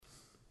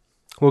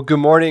Well, good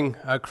morning,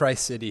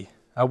 Christ City.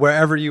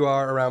 Wherever you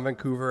are around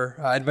Vancouver,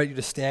 I invite you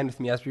to stand with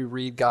me as we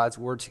read God's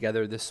word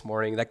together this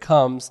morning that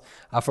comes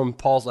from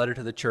Paul's letter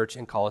to the church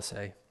in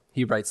Colossae.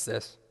 He writes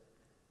this,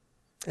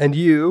 "And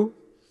you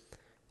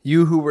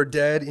who were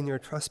dead in your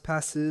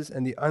trespasses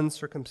and the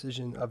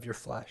uncircumcision of your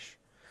flesh,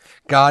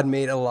 God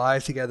made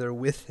alive together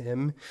with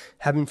him,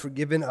 having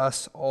forgiven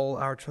us all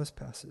our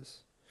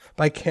trespasses,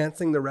 by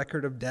canceling the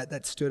record of debt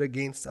that stood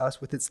against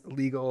us with its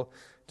legal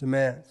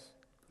demands.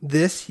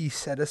 This he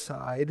set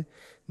aside,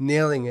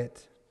 nailing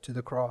it to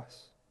the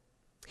cross.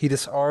 He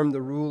disarmed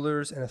the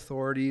rulers and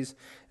authorities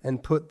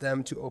and put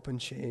them to open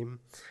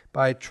shame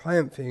by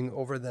triumphing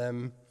over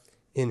them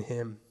in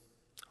him."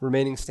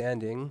 Remaining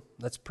standing,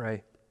 let's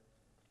pray.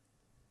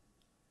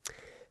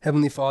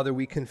 Heavenly Father,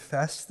 we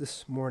confess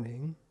this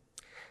morning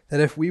that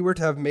if we were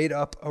to have made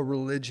up a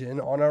religion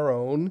on our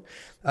own,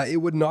 it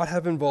would not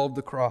have involved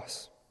the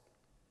cross.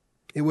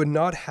 It would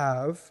not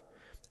have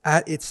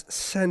at its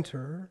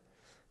center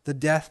the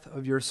death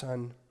of your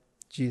Son,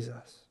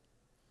 Jesus.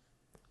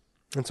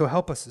 And so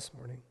help us this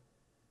morning,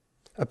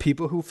 a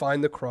people who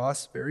find the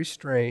cross very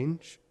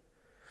strange,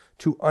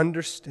 to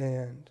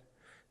understand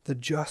the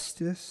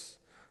justice,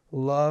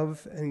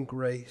 love, and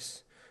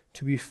grace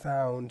to be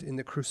found in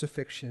the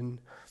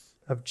crucifixion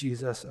of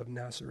Jesus of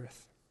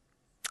Nazareth.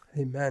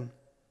 Amen.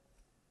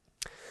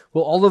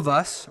 Well, all of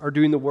us are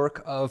doing the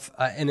work of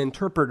an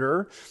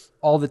interpreter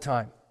all the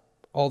time.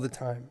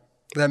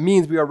 That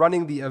means we are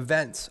running the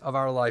events of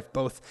our life,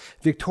 both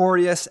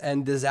victorious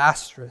and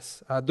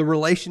disastrous, the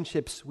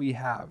relationships we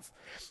have,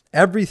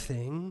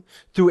 everything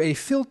through a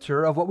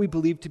filter of what we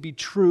believe to be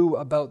true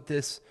about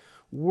this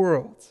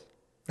world.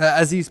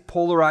 As these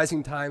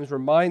polarizing times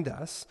remind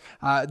us,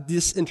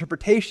 this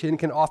interpretation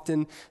can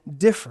often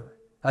differ.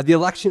 The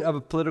election of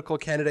a political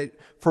candidate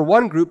for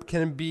one group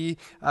can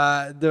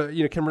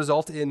can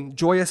result in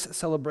joyous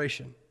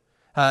celebration.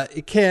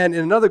 It can, in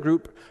another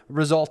group,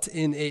 result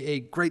in a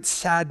great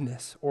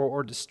sadness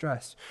or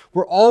distress.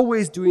 We're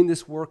always doing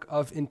this work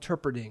of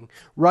interpreting,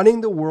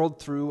 running the world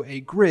through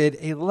a grid,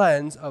 a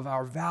lens of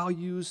our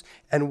values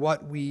and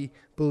what we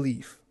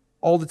believe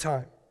all the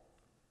time.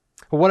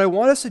 But what I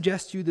want to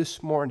suggest to you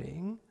this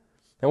morning,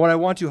 and what I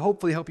want to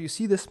hopefully help you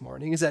see this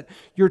morning, is that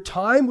your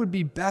time would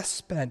be best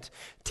spent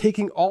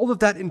taking all of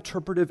that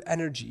interpretive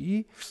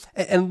energy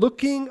and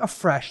looking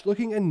afresh,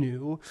 looking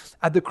anew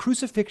at the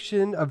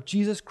crucifixion of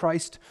Jesus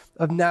Christ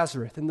of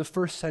Nazareth in the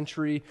first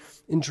century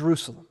in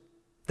Jerusalem.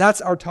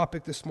 That's our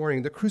topic this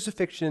morning, the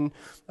crucifixion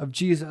of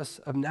Jesus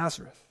of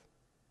Nazareth.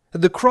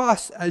 The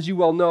cross, as you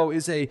well know,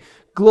 is a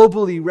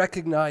globally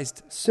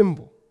recognized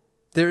symbol.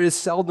 There is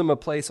seldom a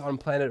place on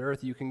planet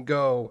Earth you can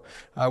go,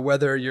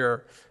 whether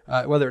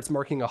it's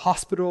marking a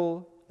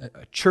hospital,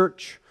 a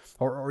church,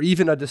 or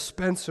even a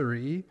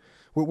dispensary,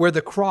 where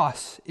the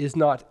cross is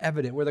not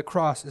evident, where the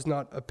cross is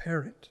not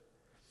apparent.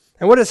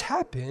 And what has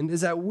happened is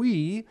that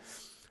we,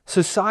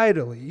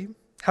 societally,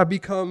 have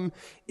become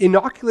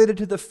inoculated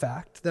to the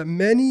fact that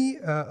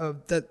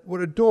that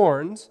what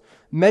adorns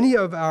many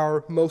of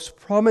our most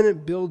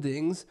prominent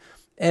buildings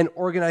and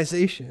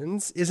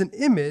organizations is an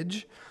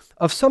image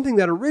of something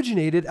that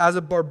originated as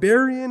a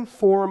barbarian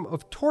form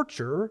of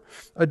torture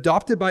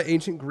adopted by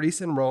ancient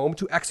Greece and Rome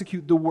to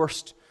execute the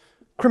worst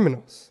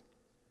criminals.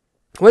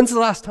 When's the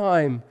last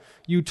time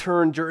you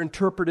turned your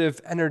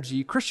interpretive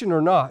energy, Christian or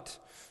not,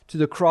 to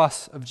the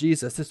cross of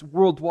Jesus, this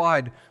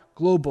worldwide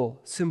global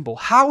symbol?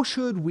 How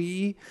should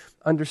we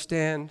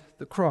understand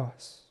the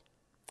cross?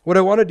 What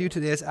I want to do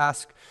today is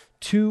ask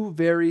two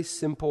very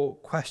simple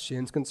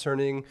questions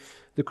concerning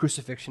the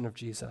crucifixion of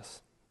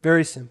Jesus.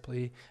 Very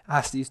simply,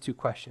 ask these two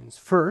questions.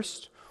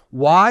 First,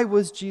 why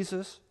was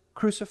Jesus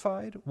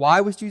crucified? Why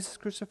was Jesus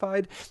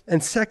crucified?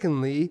 And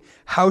secondly,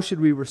 how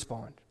should we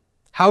respond?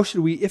 How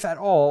should we, if at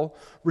all,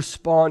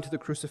 respond to the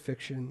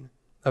crucifixion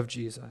of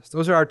Jesus?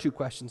 Those are our two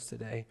questions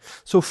today.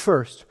 So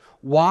first,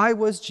 why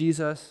was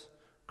Jesus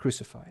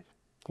crucified?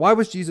 Why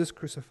was Jesus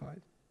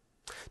crucified?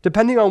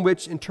 Depending on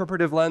which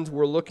interpretive lens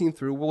we're looking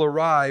through, we'll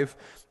arrive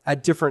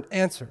at different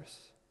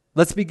answers.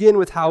 Let's begin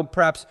with how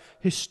perhaps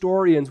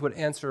historians would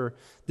answer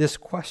this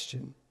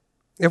question.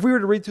 If we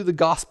were to read through the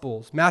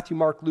Gospels, Matthew,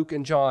 Mark, Luke,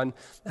 and John,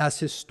 as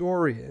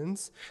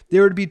historians,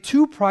 there would be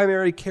two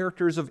primary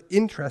characters of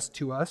interest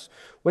to us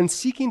when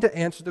seeking to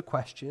answer the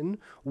question,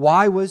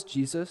 why was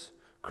Jesus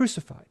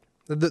crucified?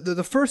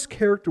 The first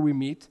character we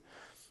meet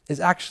is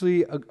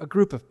actually a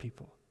group of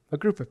people,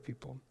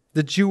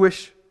 the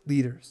Jewish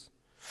leaders.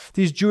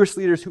 These Jewish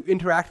leaders who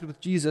interacted with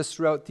Jesus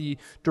throughout the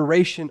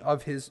duration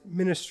of his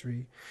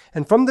ministry.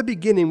 And from the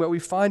beginning, what we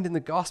find in the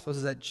Gospels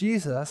is that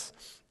Jesus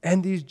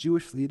and these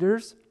Jewish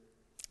leaders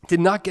did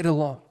not get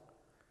along.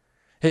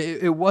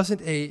 It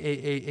wasn't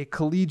a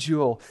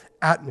collegial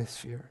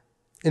atmosphere.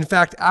 In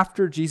fact,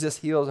 after Jesus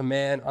heals a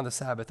man on the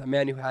Sabbath, a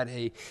man who had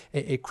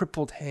a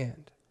crippled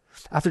hand,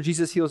 after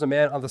Jesus heals a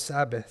man on the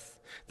Sabbath,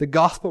 the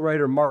Gospel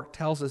writer Mark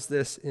tells us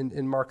this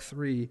in Mark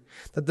 3,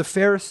 that the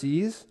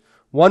Pharisees,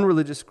 one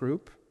religious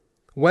group,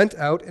 went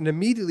out and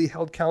immediately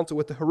held counsel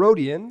with the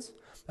Herodians,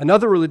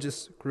 another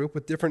religious group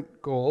with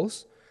different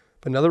goals,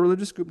 but another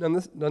religious group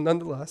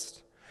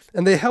nonetheless.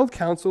 And they held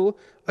counsel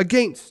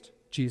against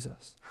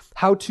Jesus,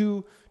 how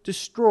to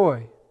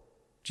destroy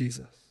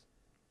Jesus.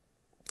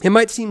 It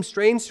might seem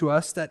strange to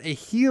us that a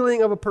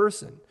healing of a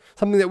person,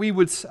 something that we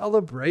would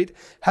celebrate,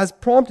 has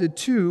prompted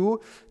two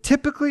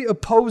typically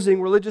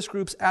opposing religious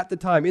groups at the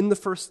time in the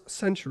first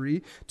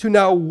century to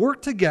now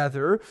work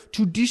together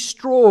to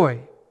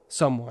destroy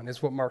someone,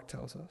 is what Mark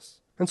tells us.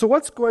 And so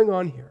what's going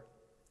on here?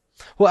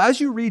 Well, as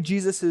you read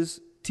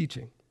Jesus'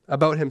 teaching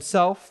about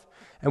himself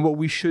and what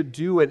we should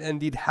do and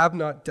indeed have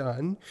not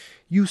done,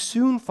 you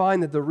soon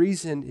find that the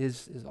reason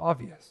is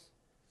obvious.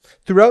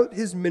 Throughout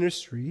his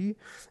ministry,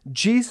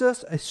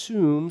 Jesus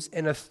assumes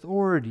an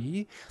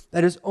authority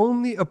that is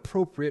only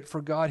appropriate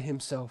for God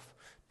himself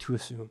to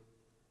assume.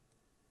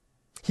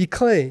 He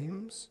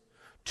claims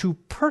to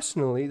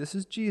personally, this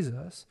is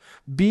Jesus,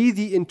 be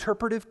the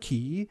interpretive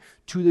key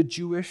to the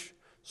Jewish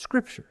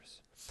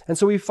scriptures. And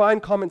so we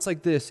find comments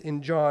like this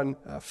in John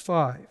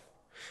 5.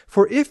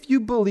 For if you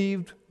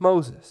believed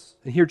Moses,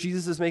 and here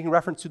Jesus is making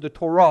reference to the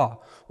Torah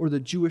or the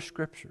Jewish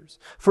scriptures.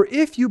 For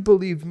if you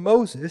believed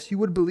Moses, you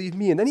would believe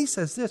me. And then he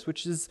says this,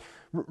 which is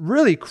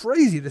really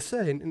crazy to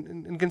say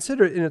and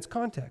consider it in its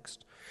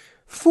context.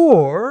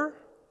 For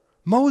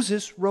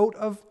Moses wrote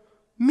of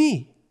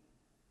me.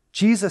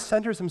 Jesus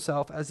centers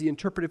himself as the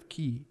interpretive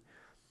key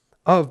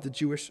of the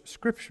Jewish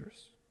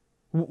scriptures.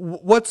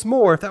 What's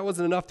more, if that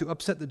wasn't enough to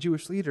upset the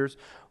Jewish leaders,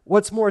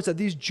 what's more is that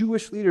these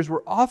Jewish leaders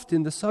were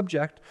often the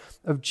subject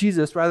of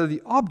Jesus, rather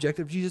the object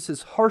of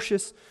Jesus'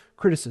 harshest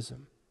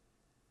criticism,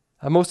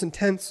 most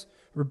intense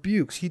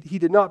rebukes. He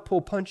did not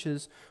pull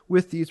punches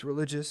with these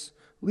religious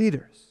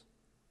leaders.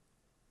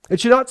 It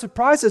should not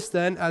surprise us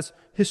then, as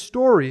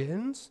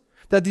historians,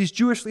 that these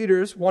Jewish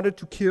leaders wanted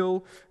to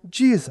kill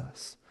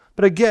Jesus.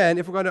 But again,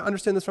 if we're going to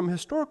understand this from a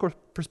historical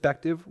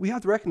perspective, we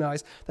have to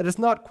recognize that it's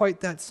not quite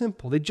that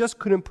simple. They just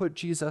couldn't put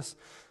Jesus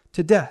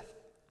to death.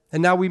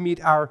 And now we meet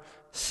our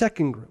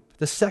second group,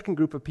 the second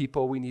group of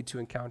people we need to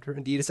encounter.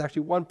 Indeed, it's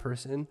actually one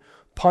person,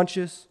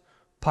 Pontius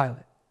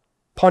Pilate.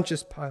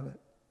 Pontius Pilate.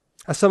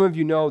 As some of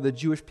you know, the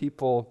Jewish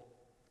people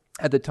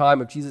at the time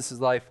of Jesus'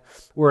 life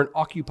were an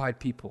occupied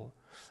people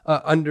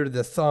under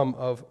the thumb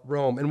of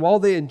Rome. And while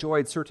they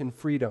enjoyed certain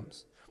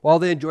freedoms, while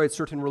they enjoyed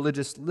certain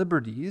religious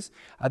liberties,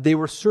 they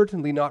were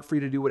certainly not free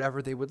to do whatever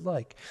they would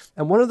like.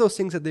 And one of those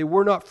things that they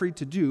were not free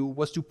to do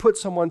was to put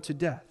someone to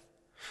death.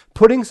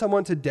 Putting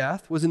someone to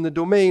death was in the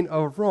domain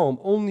of Rome.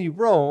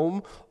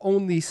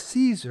 Only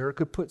Caesar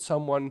could put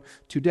someone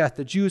to death.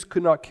 The Jews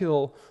could not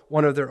kill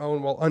one of their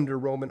own while under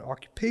Roman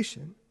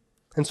occupation.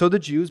 And so the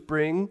Jews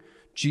bring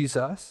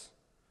Jesus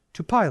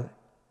to Pilate.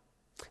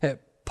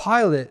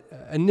 Pilate,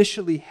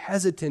 initially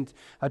hesitant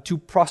to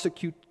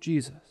prosecute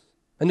Jesus,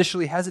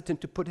 initially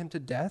hesitant to put him to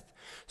death,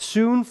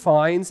 soon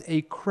finds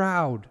a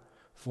crowd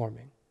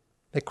forming.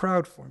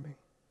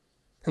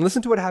 And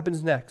listen to what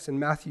happens next in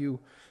Matthew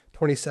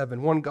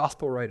 27. One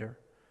gospel writer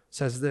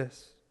says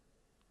this.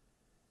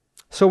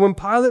 So when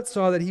Pilate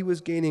saw that he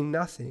was gaining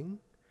nothing,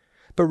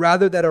 but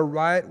rather that a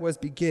riot was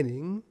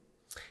beginning,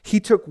 he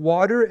took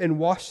water and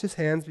washed his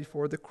hands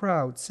before the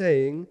crowd,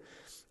 saying,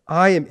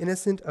 I am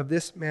innocent of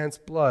this man's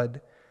blood.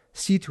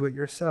 See to it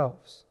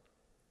yourselves.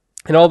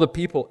 And all the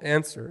people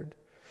answered,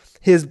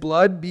 His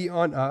blood be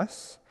on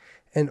us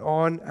and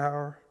on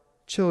our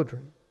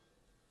children.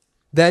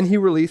 Then he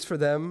released for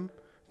them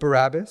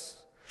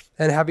Barabbas,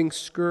 and having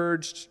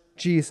scourged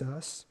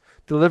Jesus,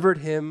 delivered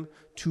him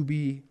to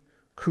be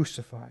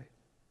crucified.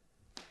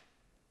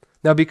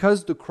 Now,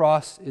 because the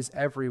cross is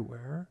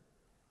everywhere,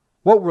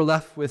 what we're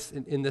left with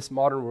in this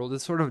modern world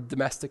is sort of a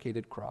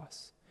domesticated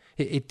cross,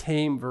 a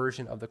tame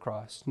version of the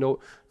cross. No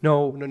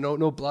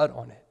blood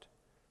on it.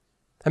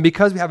 And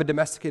because we have a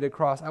domesticated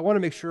cross, I want to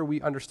make sure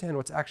we understand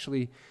what's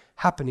actually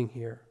happening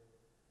here.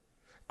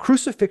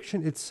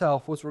 Crucifixion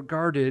itself was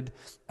regarded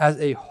as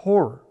a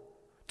horror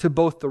to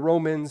both the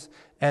Romans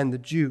and the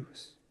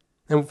Jews.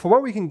 And from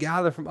what we can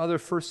gather from other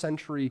first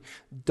century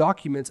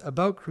documents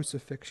about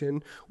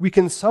crucifixion, we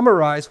can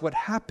summarize what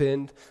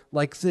happened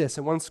like this.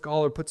 And one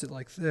scholar puts it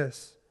like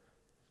this.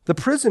 The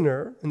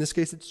prisoner, in this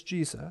case it's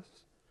Jesus,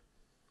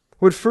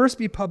 would first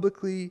be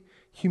publicly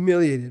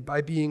humiliated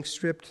by being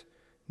stripped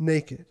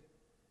naked.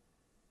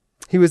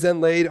 He was then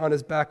laid on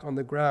his back on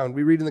the ground.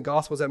 We read in the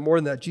Gospels that more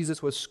than that,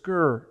 Jesus was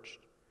scourged,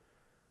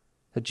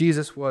 that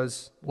Jesus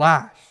was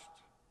lashed.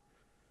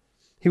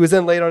 He was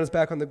then laid on his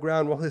back on the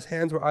ground while his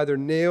hands were either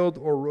nailed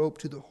or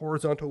roped to the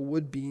horizontal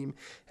wood beam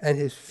and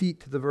his feet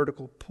to the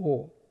vertical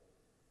pole.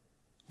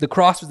 The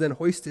cross was then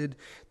hoisted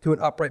to an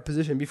upright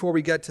position. Before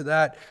we get to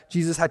that,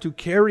 Jesus had to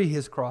carry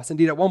his cross.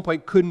 Indeed, at one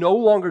point, could no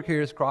longer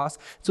carry his cross,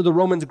 so the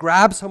Romans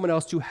grabbed someone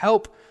else to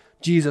help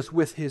Jesus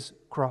with his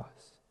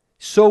cross.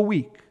 So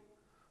weak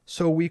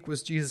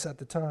was Jesus at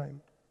the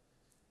time.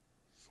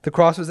 The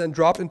cross was then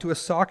dropped into a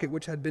socket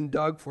which had been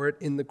dug for it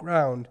in the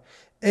ground,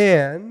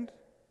 and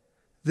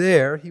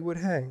there he would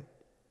hang,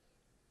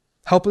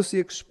 helplessly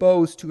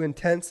exposed to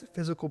intense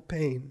physical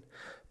pain,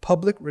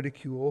 public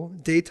ridicule,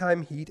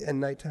 daytime heat, and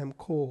nighttime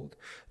cold.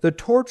 The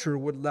torture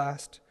would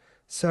last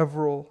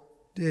several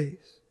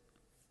days.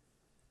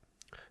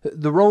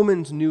 The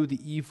Romans knew the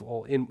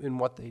evil in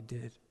what they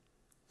did.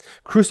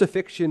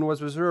 Crucifixion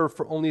was reserved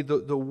for only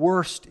the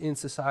worst in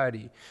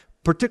society,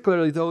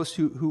 particularly those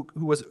who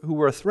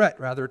were a threat,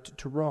 rather,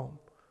 to Rome,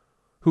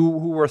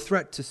 who were a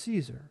threat to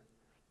Caesar.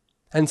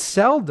 And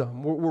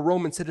seldom were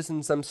Roman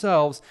citizens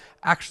themselves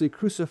actually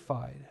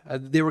crucified.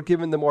 They were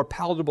given the more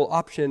palatable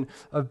option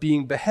of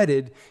being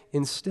beheaded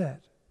instead.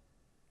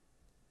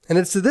 And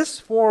it's to this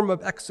form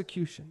of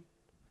execution,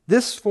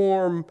 this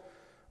form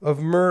of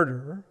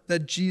murder,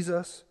 that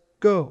Jesus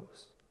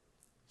goes.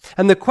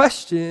 And the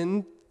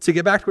question, to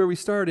get back to where we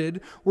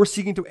started, we're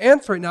seeking to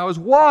answer right now is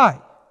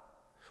why?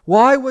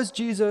 Why was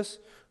Jesus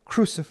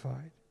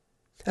crucified?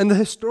 And the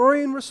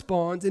historian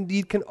responds,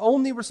 indeed can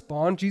only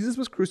respond, Jesus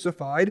was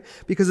crucified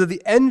because of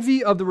the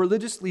envy of the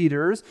religious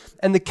leaders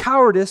and the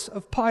cowardice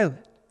of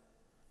Pilate.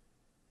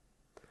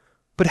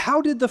 But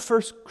how did the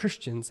first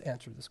Christians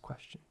answer this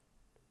question?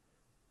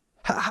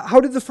 How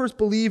did the first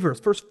believers,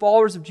 first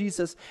followers of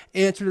Jesus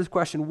answer this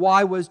question?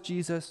 Why was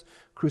Jesus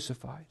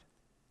crucified?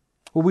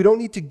 Well, we don't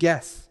need to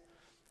guess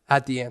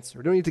at the answer.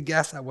 We don't need to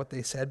guess at what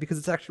they said because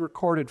it's actually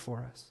recorded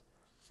for us.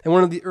 In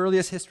one of the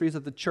earliest histories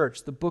of the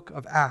church, the book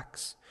of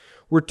Acts,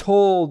 we're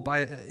told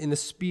in a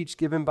speech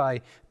given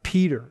by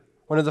Peter,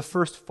 one of the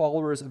first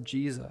followers of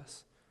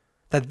Jesus,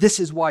 that this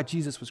is why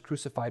Jesus was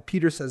crucified.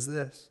 Peter says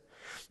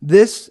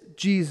this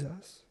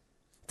Jesus,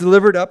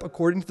 delivered up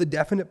according to the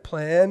definite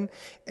plan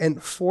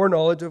and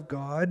foreknowledge of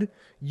God,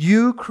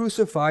 you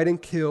crucified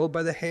and killed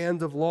by the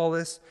hands of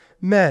lawless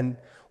men.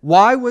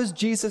 Why was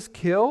Jesus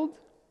killed?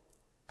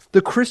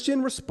 The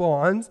Christian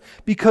responds,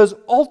 because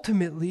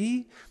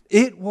ultimately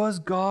it was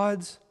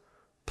God's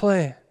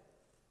plan.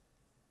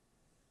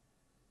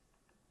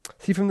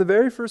 See, from the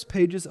very first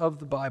pages of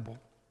the Bible,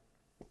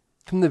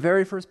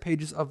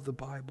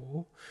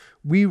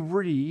 we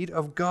read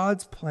of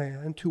God's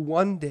plan to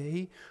one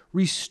day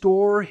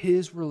restore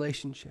his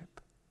relationship.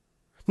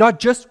 Not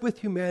just with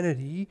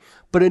humanity,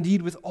 but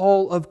indeed with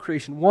all of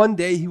creation. One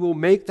day he will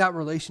make that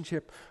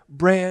relationship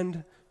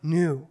brand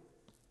new.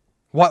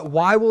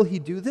 Why will he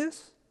do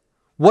this?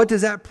 What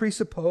does that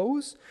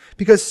presuppose?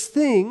 Because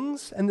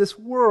things and this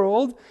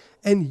world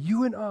and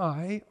you and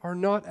I are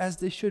not as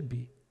they should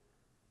be.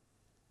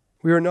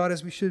 We are not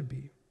as we should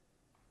be.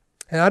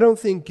 And I don't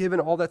think, given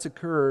all that's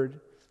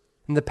occurred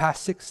in the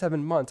past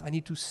 6-7 months, I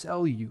need to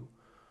sell you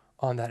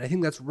on that. I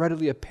think that's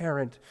readily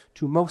apparent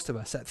to most of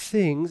us, that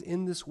things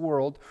in this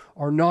world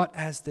are not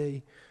as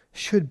they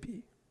should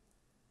be.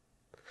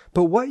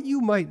 But what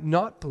you might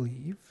not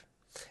believe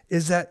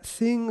is that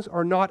things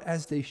are not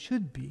as they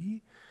should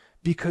be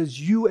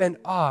because you and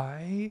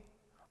I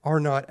are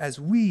not as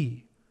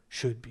we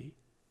should be.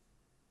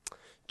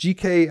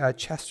 G.K.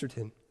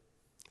 Chesterton,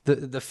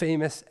 the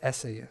famous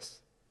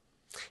essayist,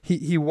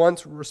 he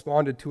once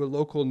responded to a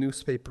local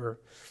newspaper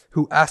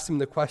who asked him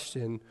the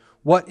question,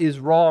 what is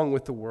wrong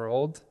with the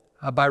world,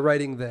 by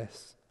writing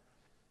this.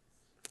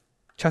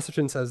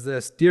 Chesterton says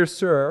this, Dear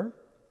Sir,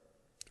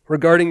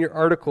 regarding your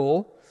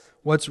article,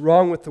 What's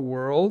Wrong with the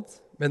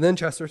World? And then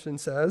Chesterton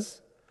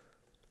says,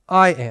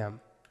 I am.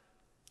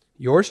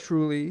 Yours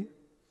truly,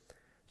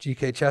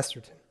 G.K.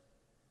 Chesterton.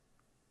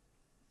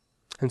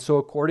 And so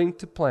according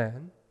to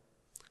plan,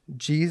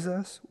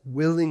 Jesus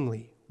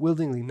willingly,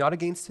 not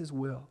against his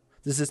will.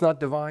 This is not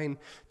divine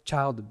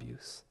child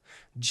abuse.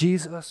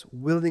 Jesus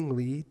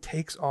willingly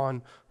takes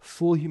on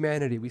full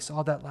humanity. We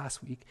saw that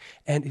last week,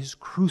 and is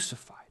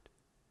crucified.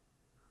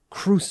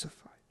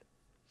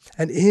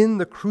 And in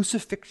the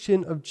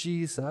crucifixion of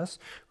Jesus,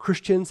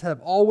 Christians have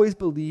always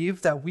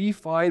believed that we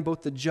find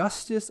both the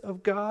justice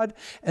of God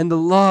and the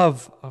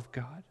love of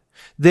God.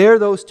 There,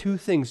 those two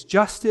things,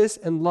 justice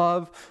and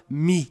love,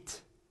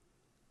 meet.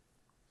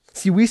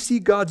 See, we see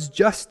God's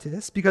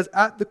justice because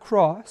at the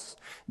cross,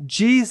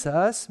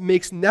 Jesus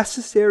makes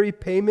necessary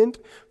payment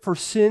for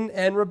sin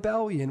and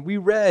rebellion. We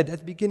read at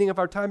the beginning of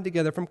our time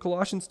together from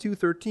Colossians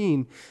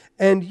 2:13,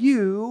 and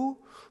you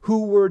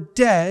who were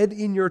dead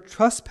in your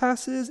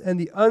trespasses and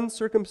the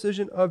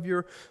uncircumcision of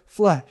your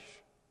flesh.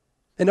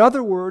 In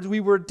other words, we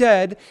were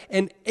dead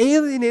and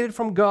alienated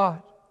from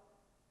God,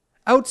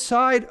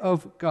 outside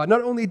of God,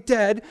 not only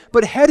dead,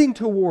 but heading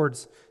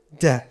towards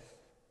death.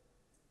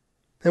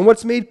 And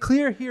what's made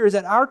clear here is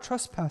that our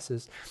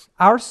trespasses,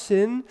 our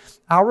sin,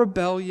 our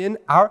rebellion,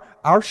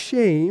 our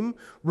shame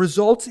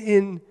results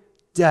in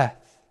death.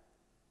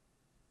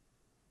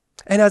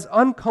 And as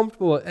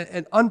uncomfortable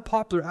and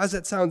unpopular as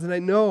that sounds, and I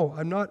know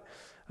I'm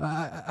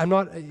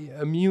not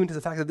immune to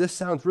the fact that this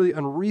sounds really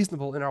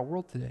unreasonable in our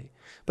world today,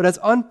 but as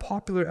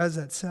unpopular as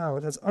that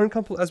sounds, as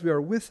uncomfortable as we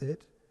are with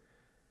it,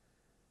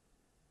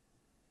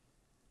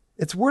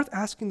 it's worth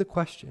asking the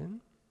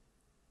question,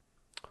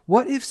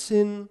 what if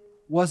sin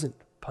wasn't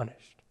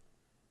punished?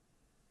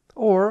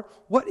 Or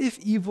what if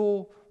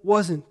evil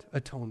wasn't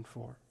atoned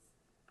for?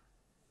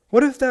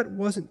 What if that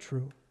wasn't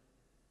true?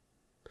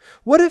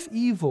 What if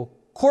evil,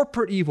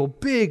 corporate evil,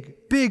 big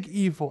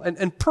evil,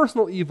 and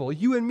personal evil,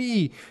 you and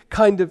me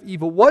kind of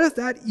evil, what if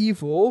that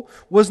evil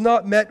was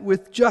not met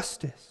with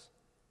justice?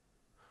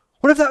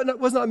 What if that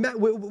was not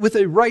met with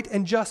a right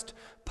and just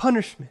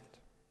punishment?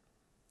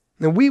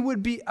 And we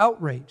would be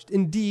outraged.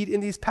 Indeed,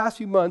 in these past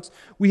few months,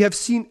 we have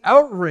seen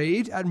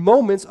outrage at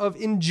moments of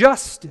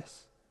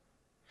injustice.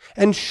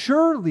 And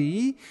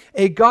surely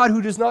a God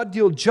who does not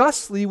deal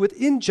justly with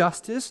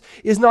injustice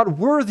is not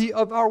worthy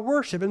of our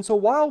worship. And so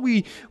while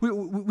we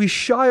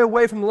shy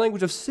away from the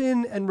language of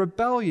sin and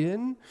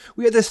rebellion,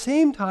 we at the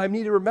same time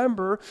need to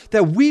remember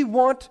that we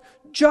want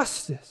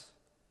justice.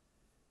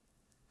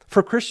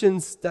 For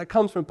Christians, that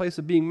comes from a place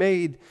of being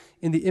made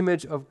in the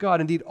image of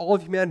God. Indeed, all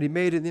of humanity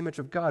made in the image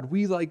of God.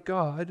 We, like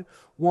God,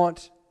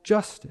 want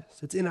justice.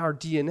 It's in our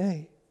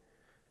DNA.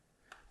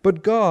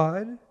 But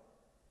God,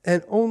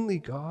 and only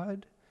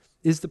God,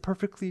 is the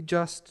perfectly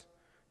just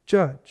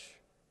judge.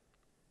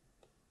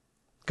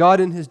 God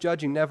in his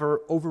judging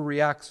never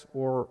overreacts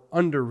or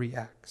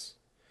underreacts.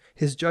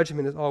 His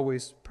judgment is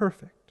always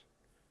perfect.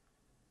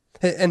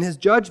 And his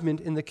judgment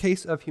in the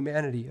case of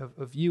humanity,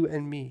 of you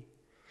and me,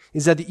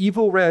 is that the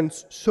evil ran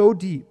so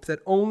deep that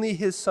only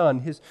his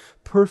Son, his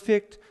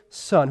perfect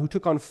Son, who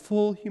took on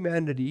full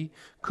humanity,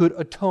 could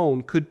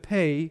atone, could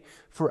pay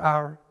for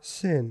our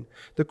sin.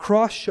 The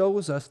cross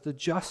shows us the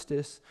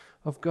justice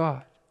of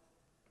God.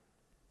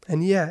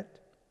 And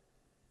yet,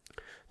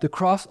 the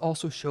cross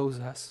also shows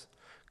us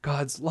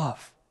God's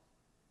love,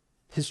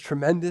 his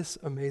tremendous,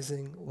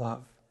 amazing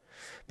love,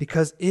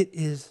 because it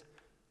is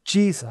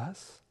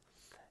Jesus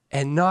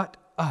and not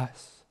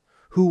us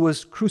who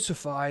was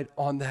crucified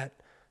on that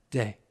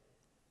day.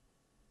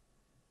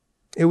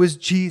 It was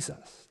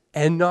Jesus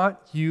and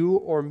not you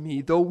or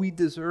me, though we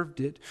deserved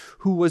it,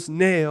 who was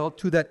nailed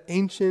to that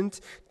ancient,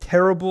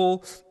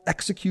 terrible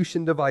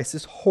execution device,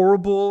 this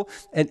horrible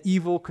and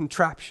evil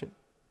contraption.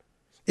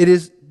 It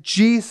is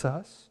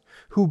Jesus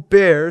who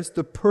bears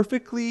the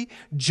perfectly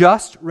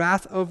just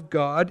wrath of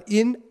God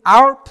in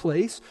our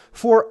place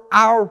for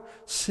our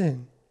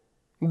sin.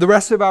 The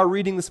rest of our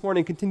reading this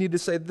morning continued to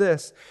say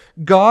this: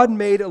 God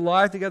made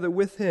alive together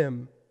with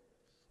him.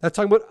 That's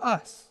talking about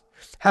us,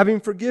 having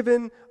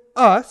forgiven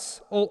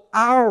us all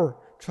our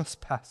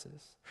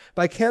trespasses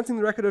by canceling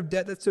the record of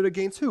debt that stood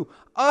against who?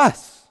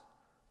 Us,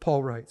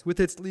 Paul writes, with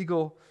its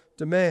legal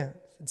demands,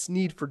 its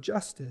need for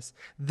justice.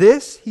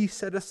 This he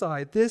set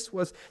aside. This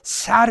was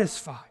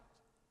satisfied,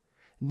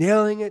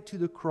 nailing it to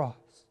the cross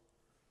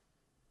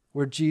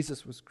where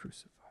Jesus was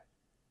crucified.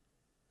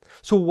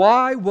 So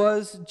why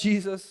was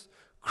Jesus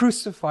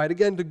crucified?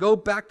 Again, to go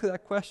back to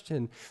that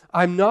question,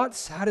 I'm not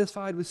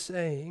satisfied with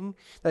saying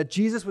that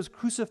Jesus was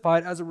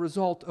crucified as a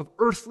result of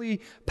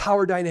earthly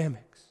power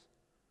dynamics,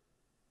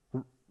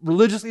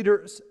 religious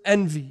leaders'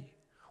 envy,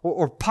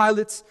 or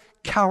Pilate's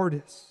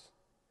cowardice.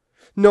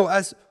 No,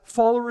 as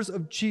followers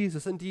of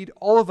Jesus, indeed,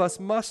 all of us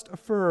must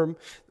affirm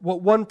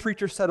what one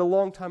preacher said a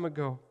long time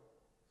ago.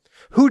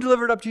 Who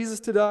delivered up Jesus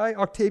to die?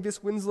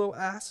 Octavius Winslow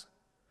asked.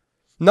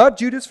 Not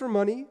Judas for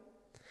money,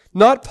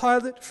 not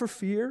Pilate for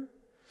fear,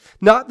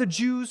 not the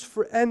Jews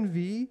for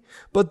envy,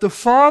 but the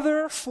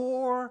Father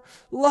for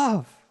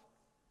love.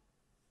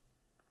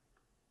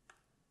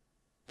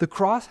 The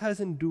cross has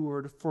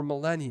endured for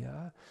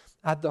millennia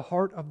at the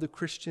heart of the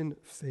Christian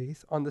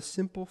faith on the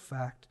simple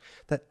fact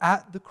that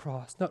at the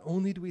cross, not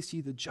only do we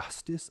see the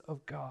justice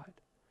of God,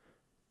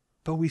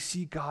 but we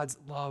see God's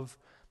love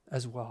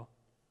as well.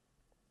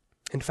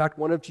 In fact,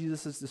 one of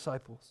Jesus'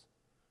 disciples,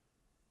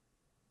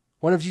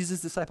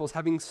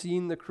 having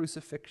seen the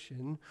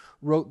crucifixion,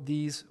 wrote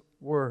these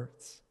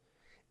words: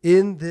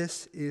 "In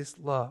this is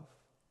love,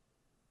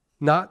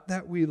 not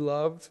that we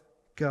loved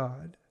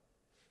God,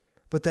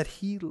 but that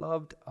he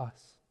loved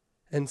us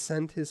and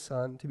sent his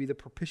Son to be the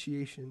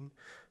propitiation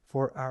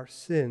for our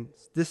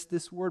sins."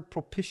 This word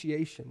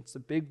propitiation, it's a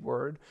big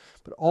word,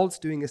 but all it's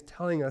doing is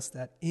telling us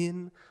that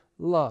in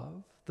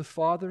love, the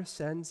Father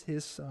sends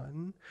his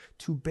Son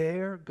to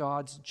bear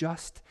God's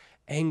just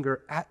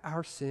anger at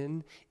our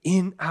sin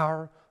in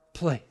our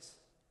place.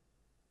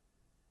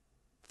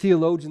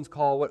 Theologians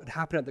call what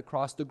happened at the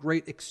cross the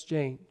great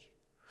exchange,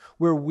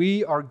 where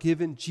we are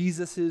given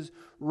Jesus'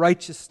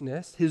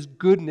 righteousness, his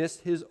goodness,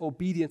 his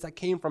obedience that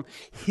came from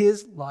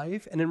his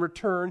life, and in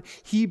return,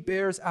 he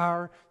bears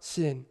our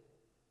sin.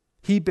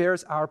 He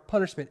bears our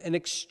punishment. An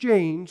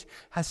exchange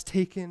has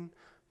taken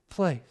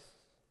place.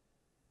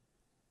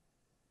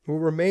 What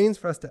remains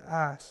for us to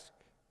ask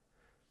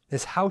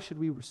is, how should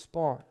we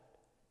respond?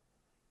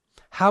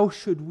 How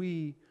should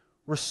we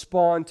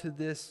respond to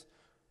this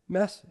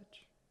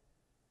message?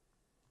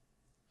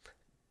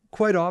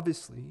 Quite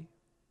obviously,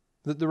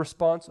 the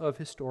response of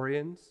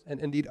historians and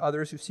indeed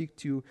others who seek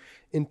to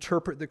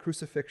interpret the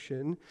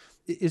crucifixion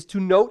is to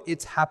note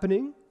its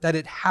happening, that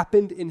it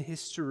happened in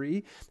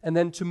history, and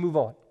then to move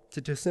on,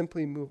 to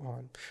simply move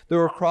on.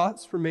 The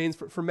cross remains,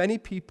 for many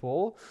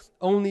people,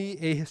 only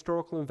a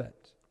historical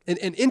event. An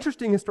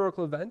interesting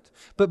historical event,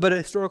 but a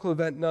historical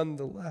event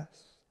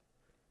nonetheless.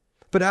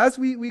 But as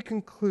we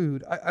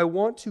conclude, I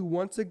want to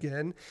once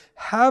again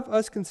have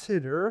us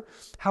consider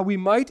how we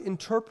might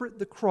interpret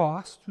the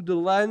cross through the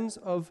lens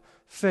of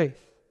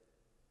faith.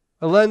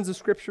 a lens the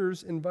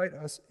scriptures invite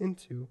us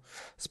into.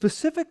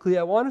 Specifically,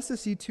 I want us to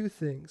see two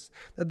things: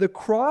 that the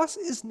cross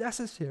is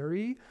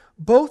necessary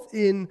both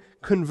in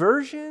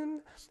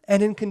conversion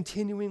and in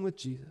continuing with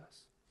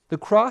Jesus. The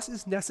cross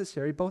is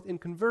necessary both in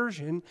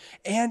conversion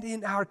and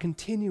in our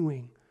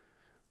continuing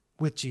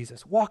with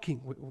Jesus,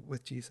 walking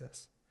with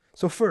Jesus.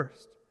 So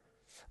first,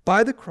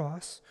 by the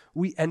cross,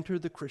 we enter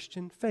the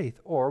Christian faith,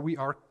 or we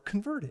are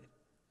converted.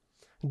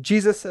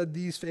 Jesus said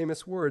these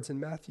famous words in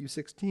Matthew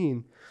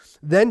 16.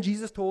 Then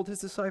Jesus told his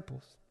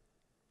disciples,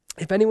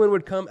 "If anyone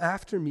would come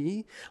after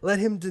me, let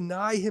him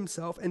deny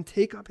himself and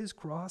take up his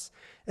cross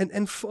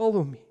and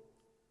follow me."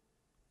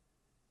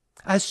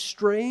 As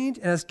strange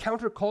and as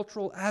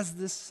countercultural as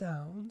this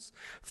sounds,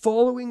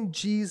 following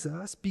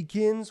Jesus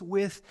begins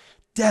with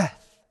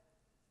death.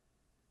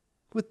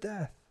 With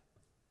death.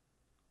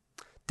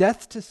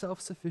 Death to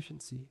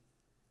self-sufficiency.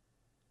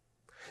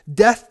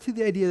 Death to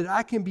the idea that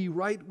I can be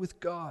right with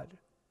God,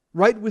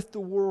 right with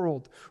the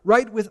world,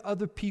 right with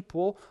other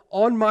people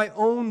on my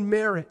own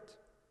merit,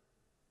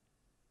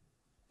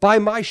 by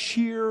my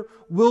sheer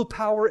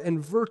willpower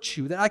and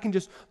virtue, that I can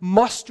just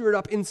muster it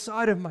up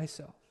inside of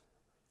myself.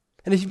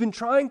 And if you've been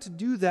trying to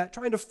do that,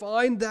 trying to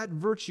find that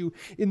virtue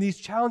in these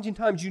challenging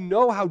times, you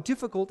know how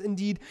difficult,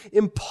 indeed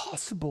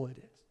impossible it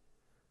is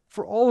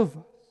for all of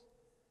us.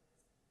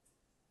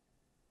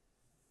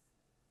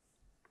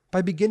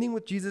 By beginning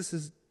with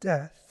Jesus'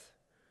 death,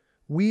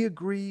 we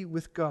agree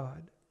with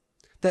God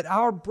that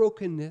our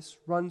brokenness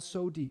runs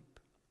so deep,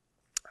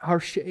 our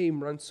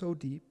shame runs so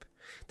deep,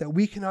 that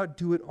we cannot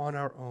do it on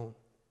our own.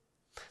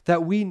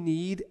 That we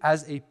need,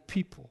 as a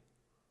people,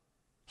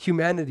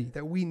 humanity,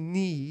 that we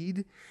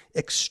need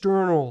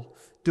external,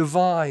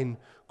 divine,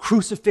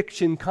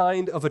 crucifixion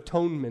kind of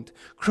atonement,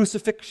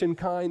 crucifixion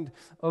kind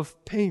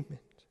of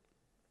payment.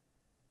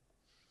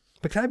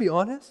 But can I be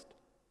honest?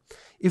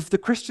 If the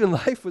Christian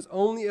life was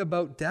only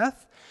about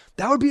death,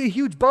 that would be a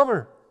huge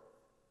bummer.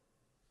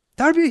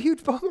 That would be a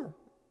huge bummer.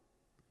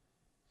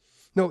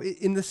 No,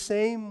 in the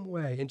same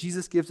way, and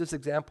Jesus gives this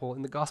example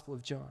in the Gospel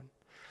of John,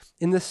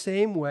 in the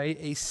same way,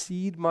 a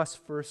seed must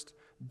first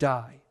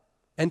die,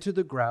 enter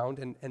the ground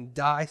and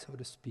die, so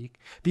to speak,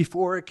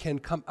 before it can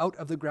come out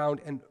of the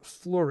ground and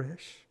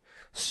flourish.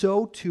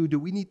 So too do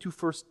we need to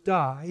first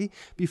die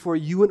before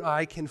you and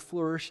I can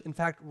flourish, in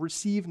fact,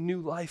 receive new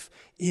life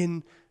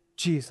in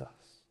Jesus.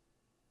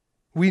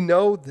 We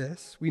know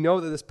this. We know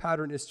that this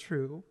pattern is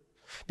true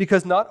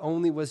because not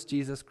only was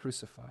Jesus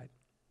crucified,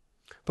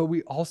 but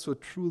we also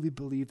truly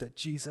believe that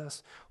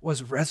Jesus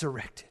was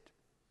resurrected,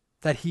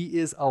 that he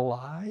is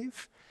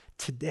alive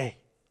today.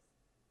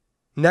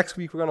 Next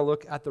week, we're going to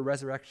look at the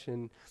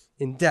resurrection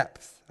in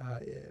depth,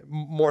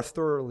 more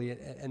thoroughly,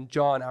 and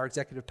John, our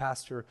executive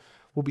pastor,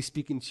 will be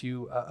speaking to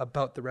you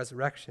about the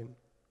resurrection.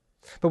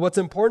 But what's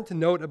important to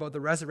note about the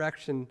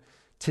resurrection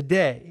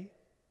today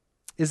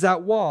is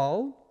that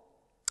while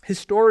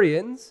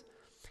historians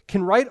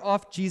can write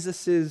off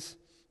Jesus'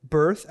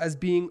 birth as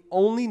being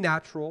only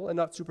natural and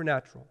not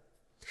supernatural,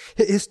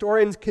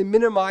 historians can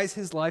minimize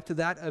his life to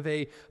that of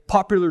a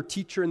popular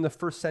teacher in the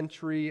first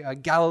century, a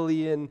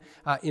Galilean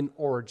in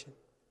origin.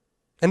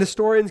 And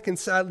historians can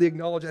sadly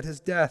acknowledge that his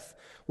death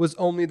was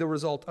only the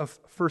result of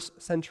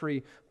first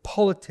century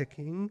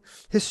politicking.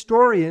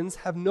 Historians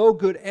have no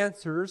good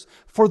answers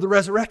for the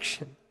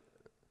resurrection.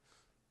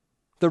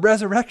 The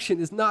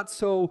resurrection is not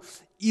so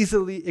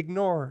easily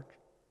ignored.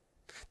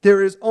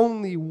 There is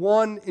only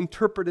one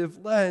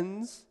interpretive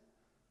lens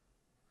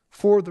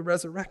for the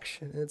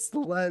resurrection, and it's the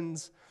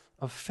lens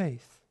of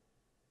faith.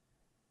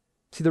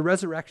 See, the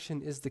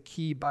resurrection is the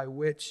key by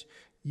which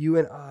you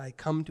and I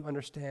come to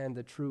understand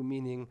the true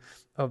meaning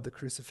of the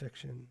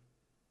crucifixion.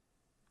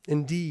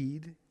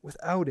 Indeed,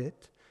 without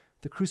it,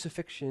 the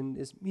crucifixion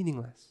is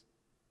meaningless.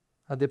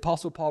 The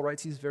Apostle Paul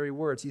writes these very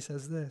words. He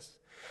says this,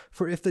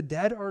 "For if the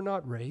dead are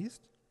not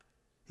raised,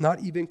 not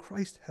even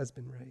Christ has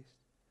been raised.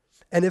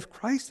 And if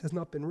Christ has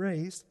not been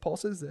raised," Paul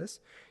says this,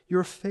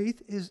 "your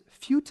faith is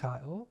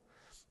futile,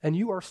 and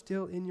you are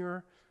still in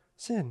your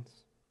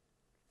sins."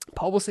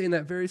 Paul will say in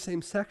that very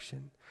same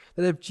section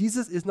that if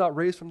Jesus is not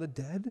raised from the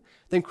dead,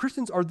 then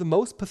Christians are the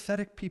most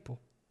pathetic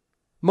people,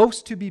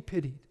 most to be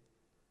pitied,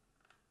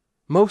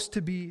 most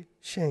to be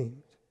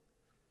shamed.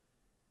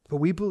 But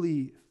we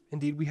believe,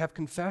 indeed we have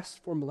confessed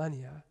for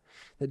millennia,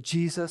 that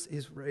Jesus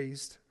is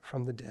raised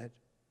from the dead.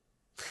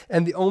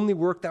 And the only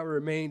work that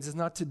remains is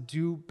not to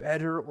do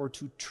better or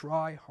to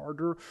try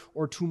harder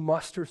or to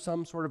muster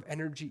some sort of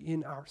energy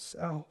in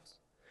ourselves,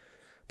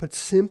 but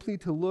simply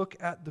to look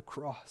at the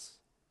cross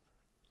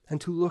and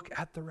to look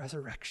at the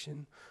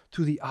resurrection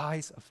through the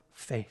eyes of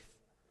faith.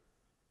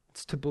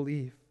 It's to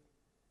believe,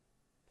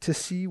 to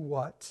see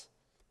what,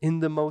 in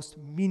the most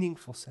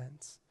meaningful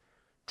sense,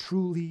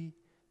 truly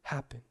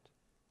happened.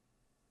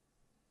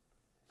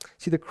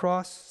 See, the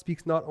cross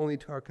speaks not only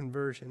to our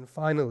conversion,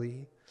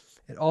 finally,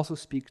 it also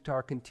speaks to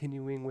our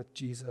continuing with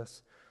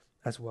Jesus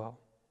as well.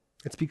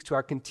 It speaks to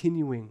our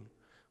continuing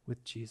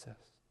with Jesus.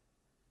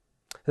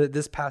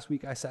 This past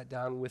week, I sat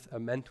down with a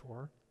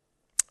mentor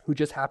who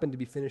just happened to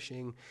be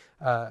finishing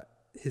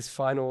his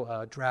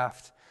final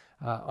draft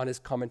on his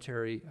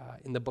commentary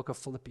in the book of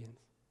Philippians,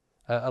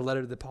 a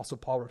letter the Apostle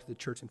Paul wrote to the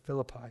church in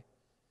Philippi.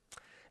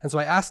 And so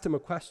I asked him a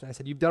question. I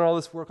said, you've done all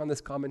this work on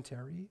this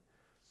commentary.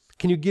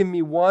 Can you give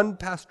me one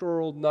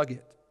pastoral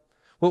nugget,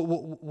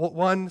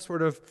 one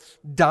sort of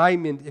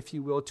diamond, if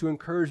you will, to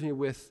encourage me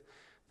with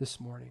this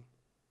morning?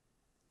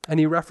 And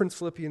he referenced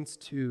Philippians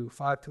 2,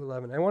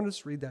 5-11. I want to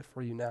just read that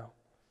for you now.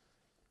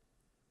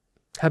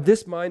 Have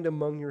this mind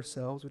among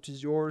yourselves, which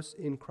is yours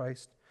in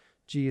Christ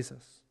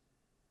Jesus,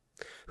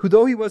 who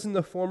though he was in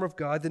the form of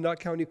God, did not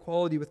count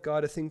equality with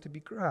God a thing to be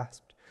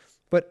grasped,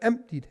 but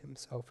emptied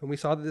himself. And we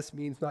saw that this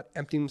means not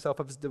emptying himself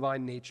of his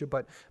divine nature,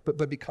 but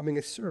becoming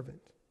a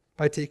servant,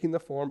 by taking the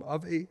form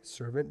of a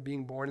servant,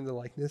 being born in the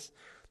likeness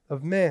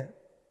of man.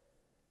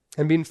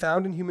 And being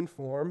found in human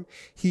form,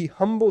 he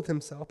humbled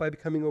himself by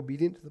becoming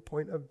obedient to the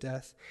point of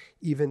death,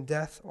 even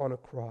death on a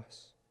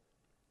cross.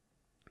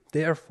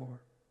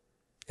 Therefore,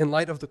 in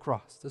light of the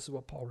cross, this is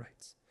what Paul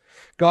writes,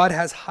 God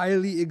has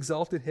highly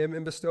exalted him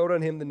and bestowed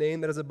on him the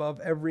name that is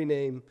above every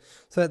name,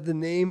 so that the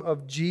name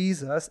of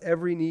Jesus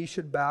every knee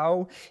should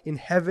bow in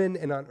heaven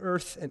and on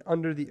earth and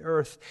under the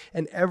earth,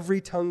 and every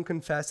tongue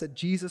confess that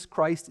Jesus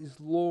Christ is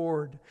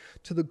Lord,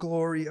 to the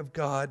glory of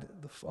God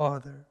the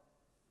Father.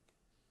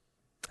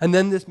 And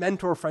then this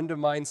mentor friend of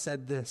mine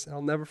said this, and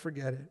I'll never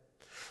forget it.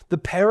 The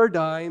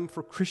paradigm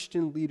for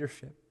Christian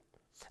leadership,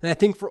 and I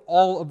think for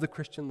all of the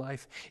Christian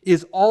life,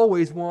 is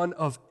always one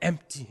of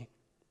emptying,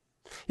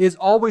 is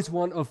always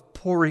one of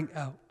pouring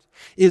out,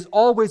 is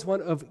always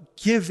one of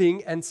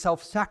giving and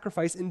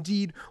self-sacrifice,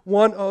 indeed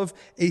one of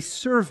a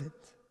servant.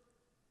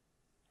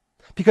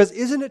 Because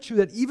isn't it true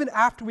that even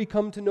after we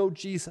come to know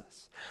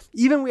Jesus,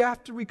 even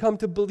after we come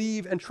to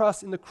believe and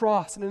trust in the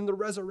cross and in the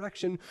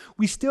resurrection,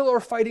 we still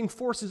are fighting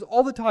forces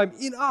all the time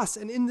in us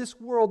and in this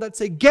world that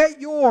say, get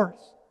yours.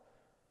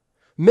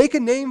 Make a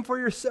name for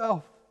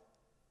yourself.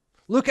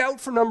 Look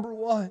out for number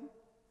one.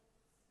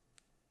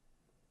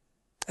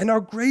 And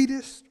our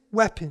greatest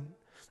weapon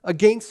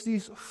against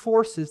these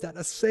forces that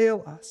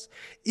assail us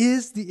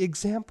is the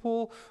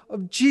example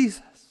of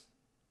Jesus.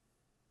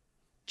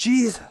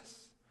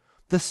 Jesus,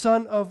 the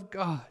Son of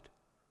God,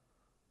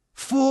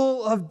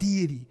 full of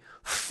deity,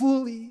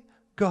 fully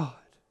God.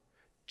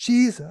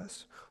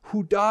 Jesus,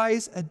 who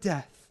dies a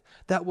death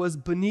that was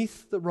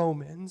beneath the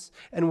Romans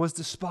and was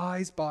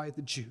despised by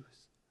the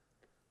Jews.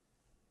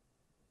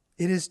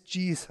 It is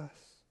Jesus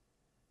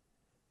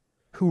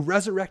who,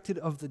 resurrected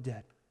of the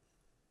dead,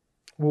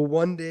 will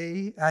one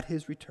day at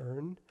his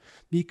return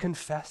be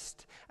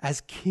confessed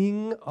as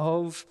King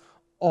of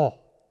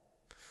all,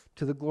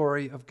 to the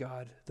glory of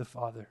God the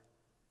Father.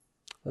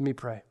 Let me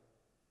pray.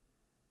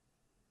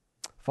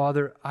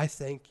 Father, I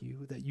thank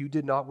you that you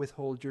did not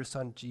withhold your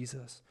Son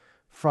Jesus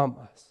from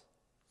us,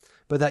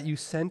 but that you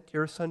sent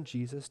your Son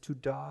Jesus to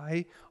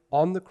die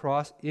on the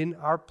cross in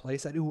our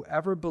place, that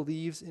whoever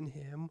believes in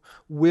him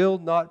will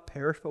not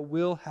perish, but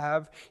will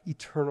have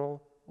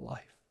eternal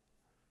life.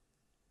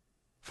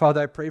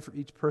 Father, I pray for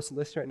each person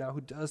listening right now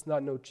who does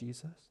not know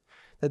Jesus,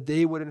 that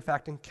they would in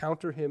fact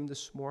encounter him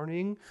this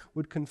morning,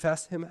 would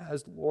confess him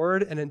as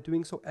Lord, and in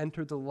doing so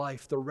enter the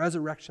life, the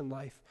resurrection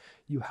life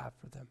you have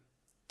for them.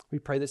 We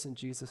pray this in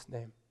Jesus'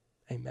 name.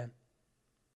 Amen.